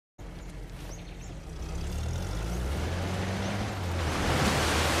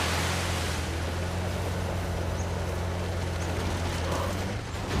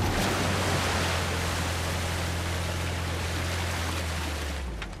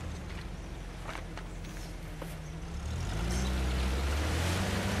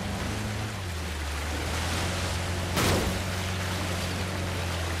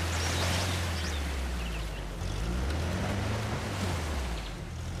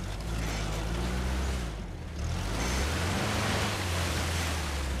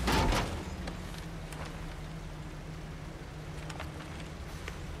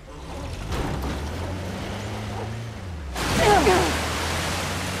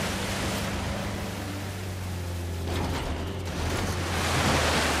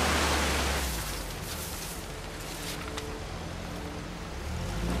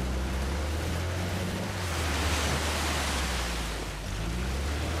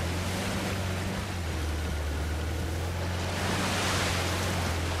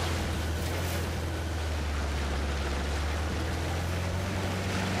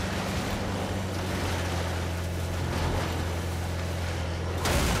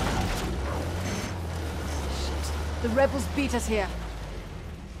The rebels beat us here.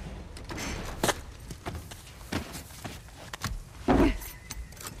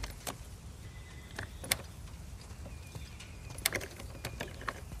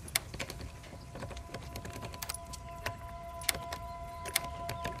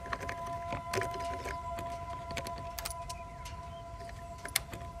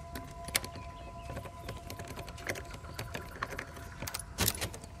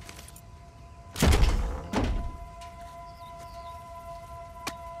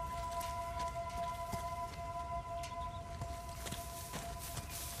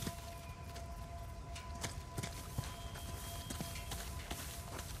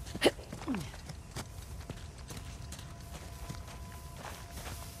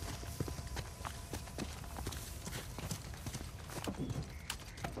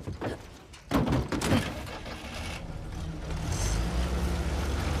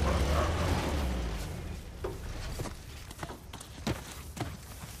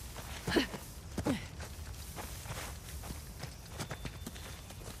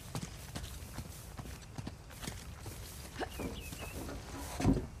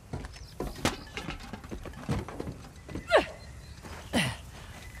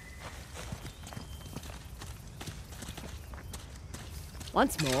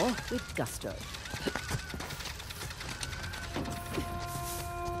 Once more, with gusto.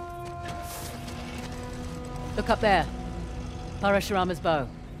 Look up there. Parashurama's bow.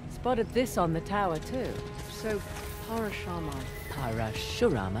 Spotted this on the tower, too. So, Parashurama.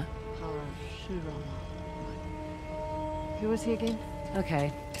 Parashurama? Parashurama. Who was he again?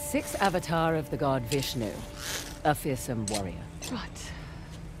 Okay. Sixth avatar of the god Vishnu. A fearsome warrior. Right.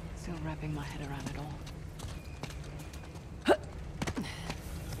 Still wrapping my head around it all.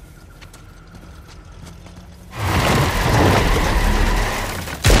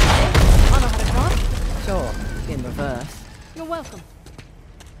 Sure, in reverse. You're welcome.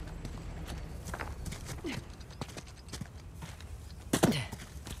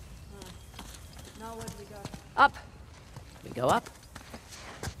 Now where do we go? Up. We go up.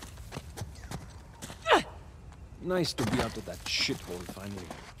 Nice to be out of that shithole finally.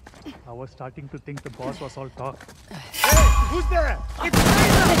 I was starting to think the boss was all talk. Hey, who's there? It's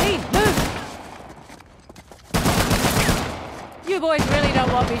Nadine, move! You boys really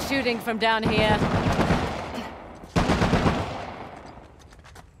don't want me shooting from down here.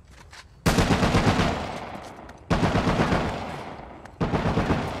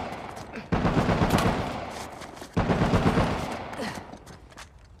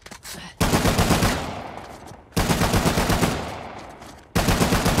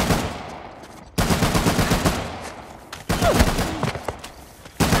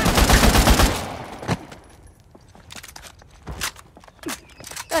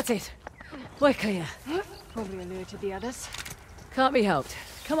 That's it. We're clear. Probably alerted the others. Can't be helped.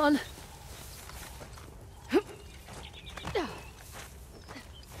 Come on.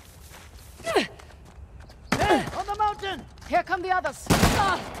 Hey, on the mountain! Here come the others.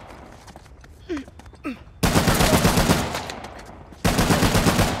 Shit,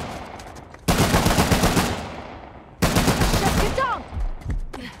 get down!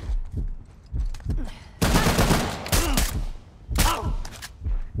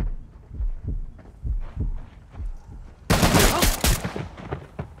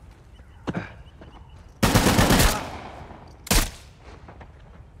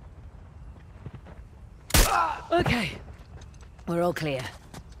 Okay. We're all clear.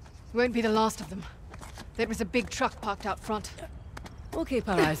 Won't be the last of them. There was a big truck parked out front. We'll keep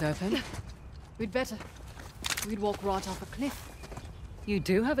our eyes open. We'd better. We'd walk right off a cliff. You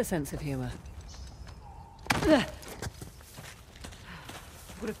do have a sense of humor. Would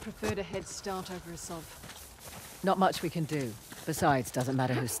have preferred a head start over a sov. Not much we can do. Besides, doesn't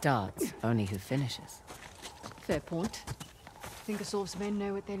matter who starts, only who finishes. Fair point. Think Asov's men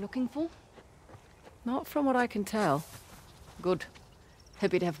know what they're looking for? Not from what I can tell. Good.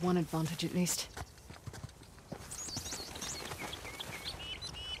 Hope you'd have one advantage at least.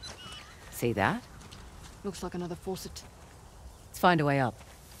 See that? Looks like another faucet. Let's find a way up.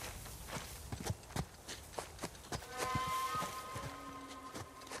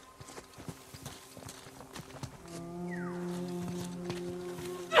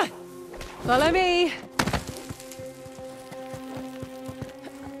 Follow me!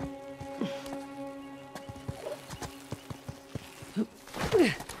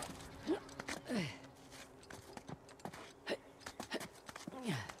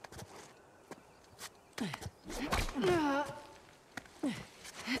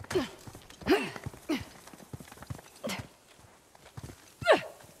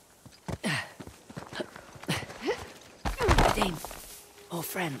 More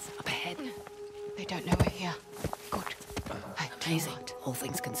friends up ahead. They don't know we're here. Good. Amazing, all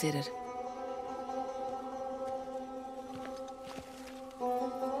things considered.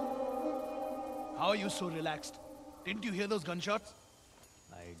 How are you so relaxed? Didn't you hear those gunshots?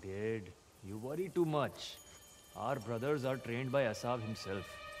 I did. You worry too much. Our brothers are trained by Asab himself.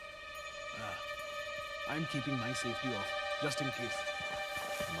 I'm keeping my safety off, just in case.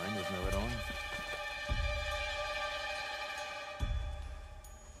 Mine was never on.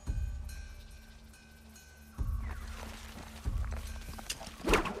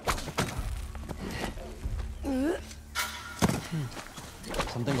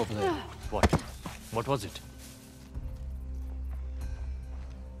 Something over there. What? What was it?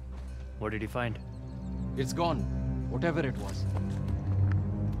 What did he find? It's gone. Whatever it was.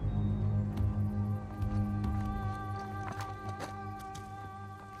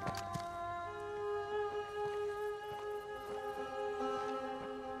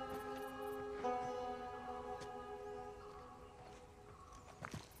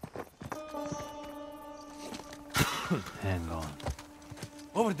 Hang on.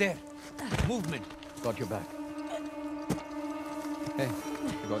 Over there. Movement. Got your back. Hey,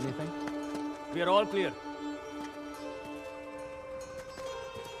 you got anything? We are all clear.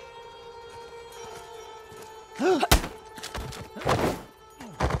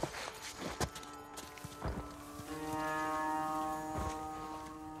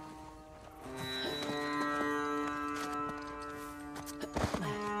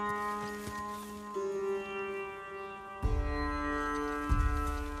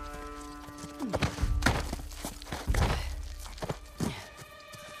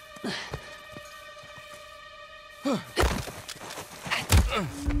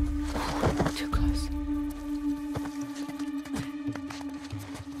 Too close.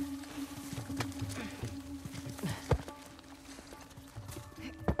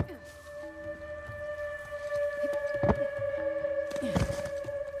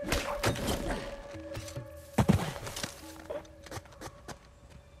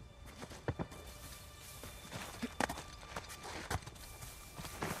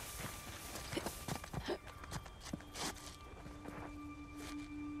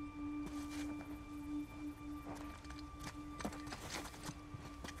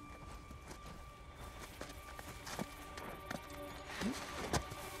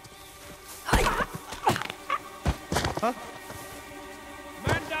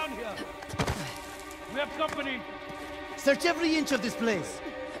 Man down here. We have company. Search every inch of this place.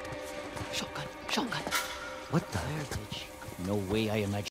 Shotgun, shotgun. What the heritage? No way I imagined.